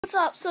What's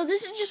up? So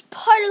this is just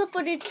part of the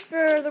footage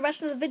for the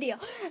rest of the video.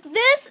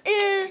 This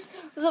is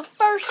the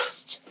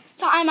first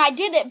time I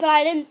did it, but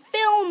I didn't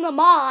film the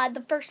mod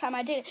the first time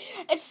I did it.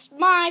 It's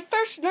my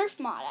first nerf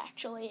mod,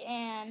 actually,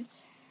 and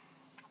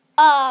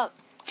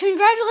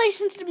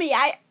congratulations to me.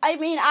 I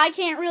mean, I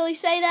can't really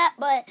say that,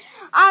 but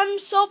I'm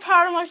so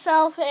proud of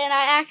myself, and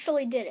I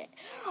actually did it.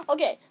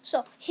 Okay,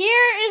 so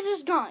here is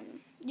this gun.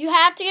 You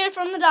have to get it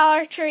from the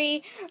Dollar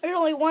Tree. There's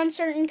only one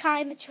certain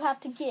kind that you have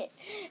to get.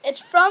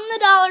 It's from the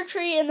Dollar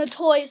Tree in the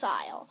toys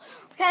aisle.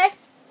 Okay?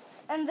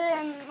 And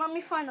then, let me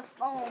find the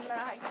phone that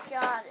I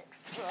got it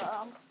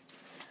from.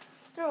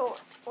 Throw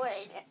it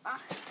away.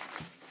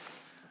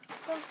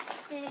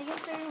 Digging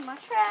through my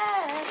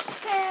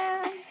trash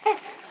can.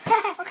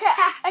 Okay,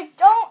 I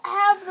don't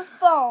have the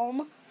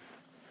foam,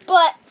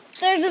 but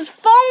there's this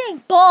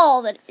foam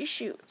ball that it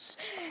shoots.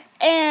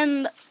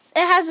 And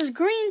it has this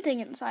green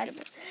thing inside of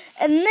it.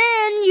 And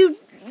then you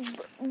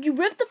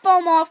rip the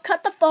foam off,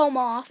 cut the foam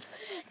off,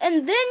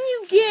 and then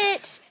you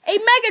get a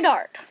Mega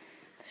Dart.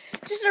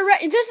 This is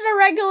a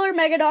regular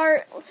Mega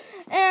Dart,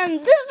 and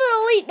this is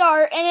an Elite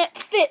Dart, and it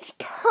fits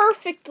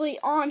perfectly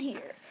on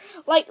here.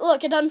 Like,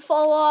 look, it doesn't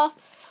fall off,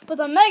 but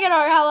the Mega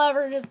Dart,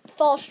 however, just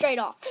falls straight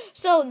off.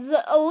 So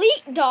the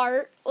Elite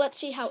Dart, let's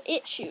see how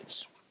it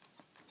shoots.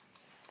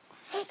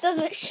 It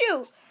doesn't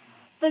shoot.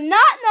 The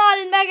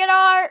not-knotted Mega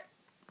Dart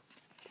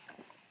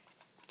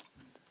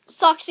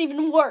sucks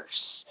even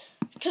worse.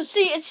 Because,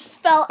 see, it just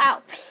fell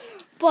out.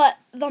 But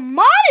the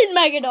modded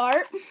Mega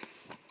Dart,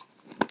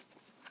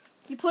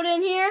 you put it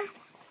in here,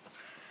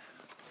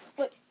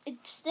 look, it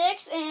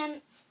sticks,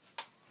 and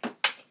guys,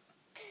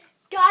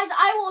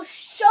 I will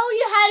show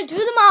you how to do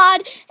the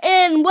mod,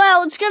 and,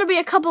 well, it's going to be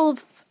a couple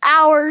of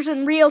hours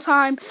in real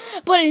time,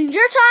 but in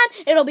your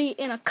time, it'll be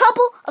in a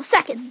couple of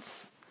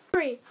seconds.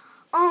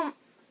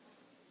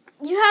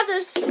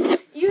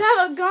 You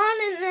have a gun,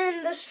 and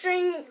then the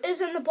string is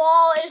in the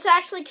ball, and it's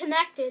actually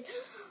connected.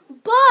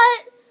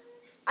 But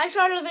I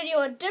started a video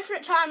a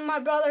different time. My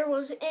brother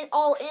was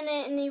all in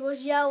it, and he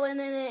was yelling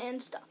in it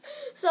and stuff.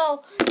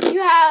 So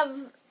you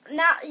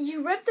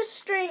rip the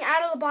string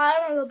out of the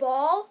bottom of the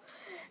ball,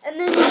 and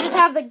then you just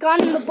have the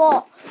gun and the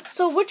ball.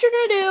 So what you're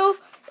gonna do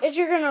is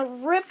you're gonna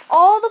rip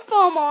all the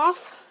foam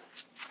off.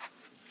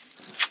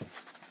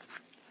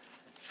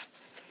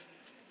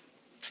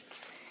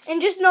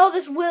 And just know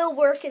this will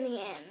work in the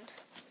end.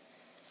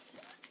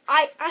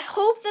 I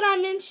hope that I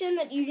mentioned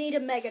that you need a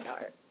Mega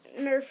Dart.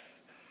 Nerf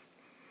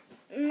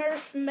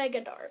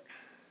Mega Dart.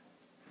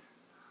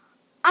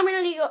 I'm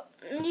going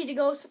to need to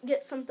go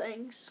get some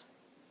things.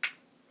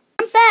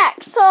 I'm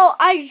back. So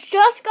I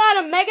just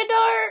got a Mega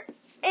Dart,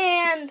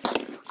 and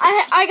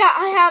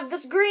I have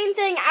this green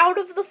thing out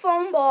of the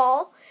foam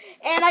ball,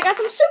 and I got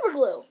some super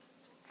glue.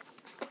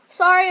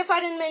 Sorry if I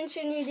didn't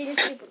mention you needed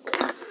super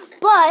glue.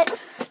 But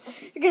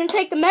you're going to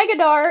take the Mega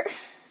Dart,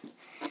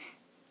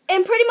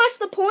 and pretty much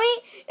the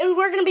point is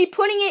we're going to be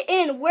putting it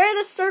in where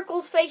the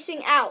circle's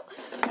facing out.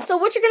 So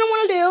what you're going to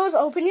want to do is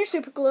open your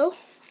super glue.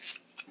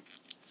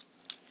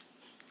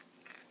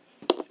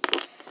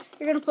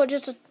 You're going to put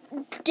just a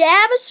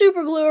dab of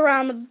super glue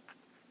around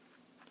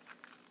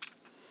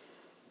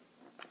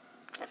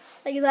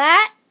like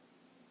that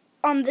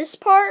on this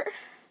part.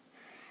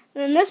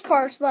 And then this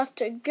part's left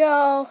to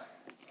go.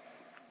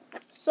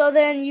 So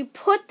then you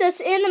put this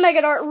in the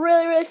Mega Dart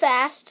really, really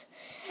fast.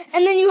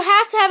 And then you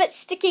have to have it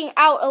sticking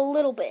out a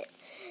little bit.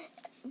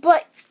 And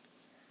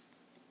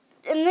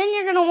then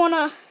you're going to want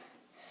to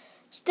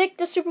stick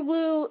the super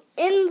glue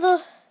in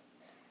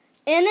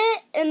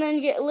it, and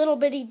then get little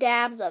bitty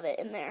dabs of it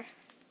in there.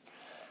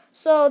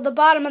 So the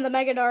bottom of the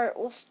Mega Dart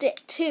will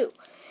stick too.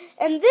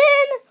 And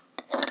then,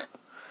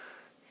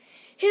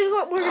 here's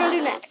what we're going to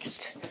do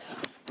next.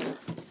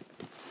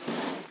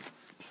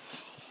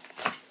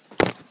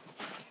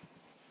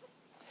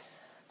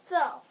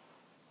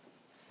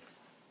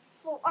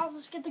 I'll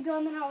just get the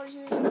gun that I was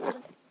using for the day.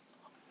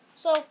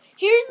 So,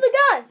 here's the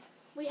gun.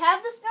 We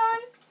have this gun.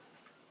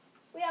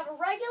 We have a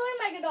regular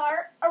Mega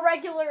Dart, a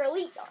regular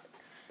Elite Dart.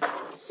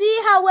 See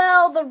how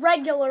well the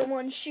regular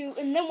ones shoot,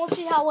 and then we'll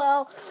see how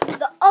well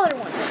the other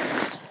one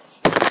shoots.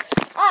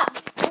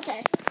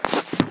 Okay.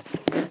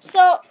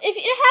 So, if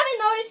you haven't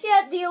noticed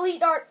yet, the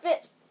Elite Dart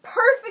fits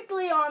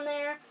perfectly on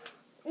there.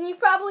 And you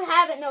probably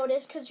haven't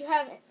noticed because you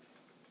haven't.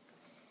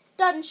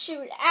 Doesn't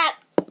shoot at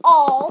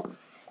all.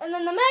 And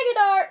then the Mega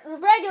Dart, the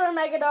regular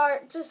Mega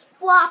Dart, just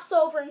flops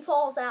over and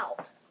falls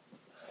out.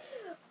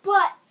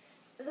 But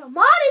the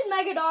modded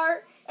Mega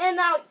Dart, and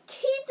now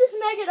keep this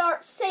Mega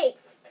Dart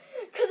safe.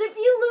 Because if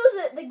you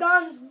lose it, the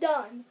gun's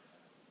done.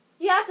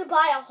 You have to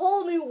buy a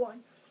whole new one.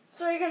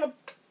 So you're going to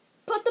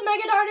put the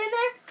Mega Dart in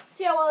there,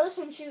 see how well this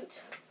one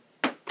shoots.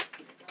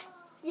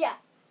 Yeah,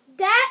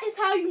 that is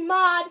how you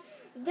mod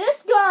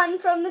this gun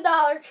from the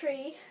Dollar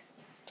Tree.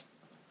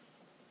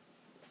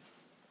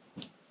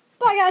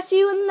 Bye guys, see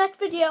you in the next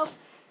video.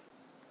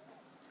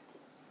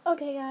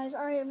 Okay guys,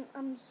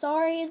 I'm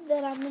sorry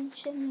that I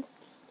mentioned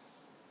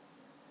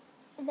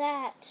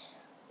that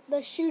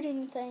the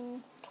shooting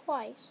thing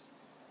twice.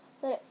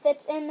 That it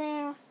fits in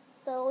there,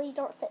 the Elite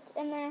Dart fits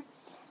in there.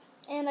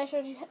 And I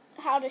showed you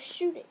how to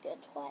shoot it good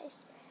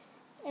twice.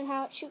 And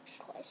how it shoots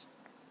twice.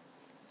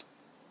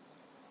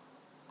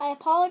 I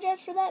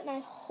apologize for that, and I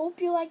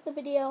hope you liked the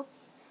video.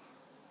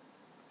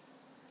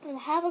 And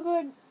have a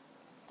good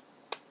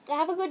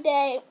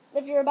day.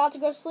 If you're about to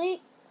go to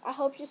sleep, I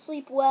hope you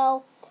sleep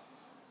well.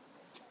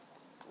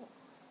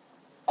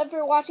 If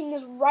you're watching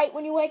this right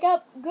when you wake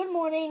up, good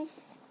morning.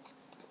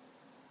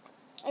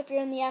 If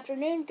you're in the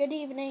afternoon, good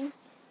evening.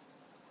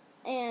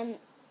 And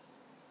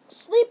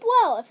sleep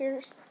well if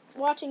you're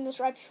watching this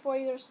right before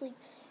you go to sleep.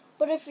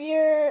 But if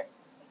you're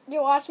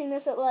watching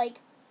this at like,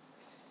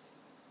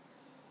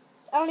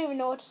 I don't even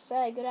know what to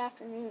say, good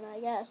afternoon,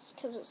 I guess,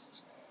 because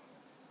it's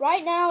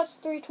right now it's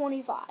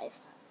 3:25.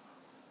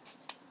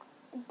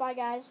 Bye,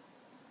 guys.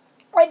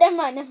 Right, never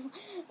mind.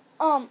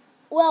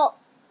 Well,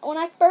 when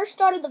I first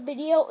started the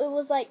video, it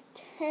was like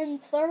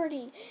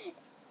 10:30.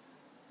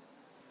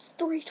 It's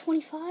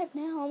 3:25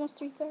 now, almost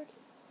 3:30.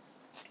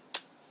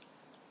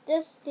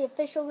 This is the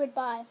official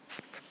goodbye.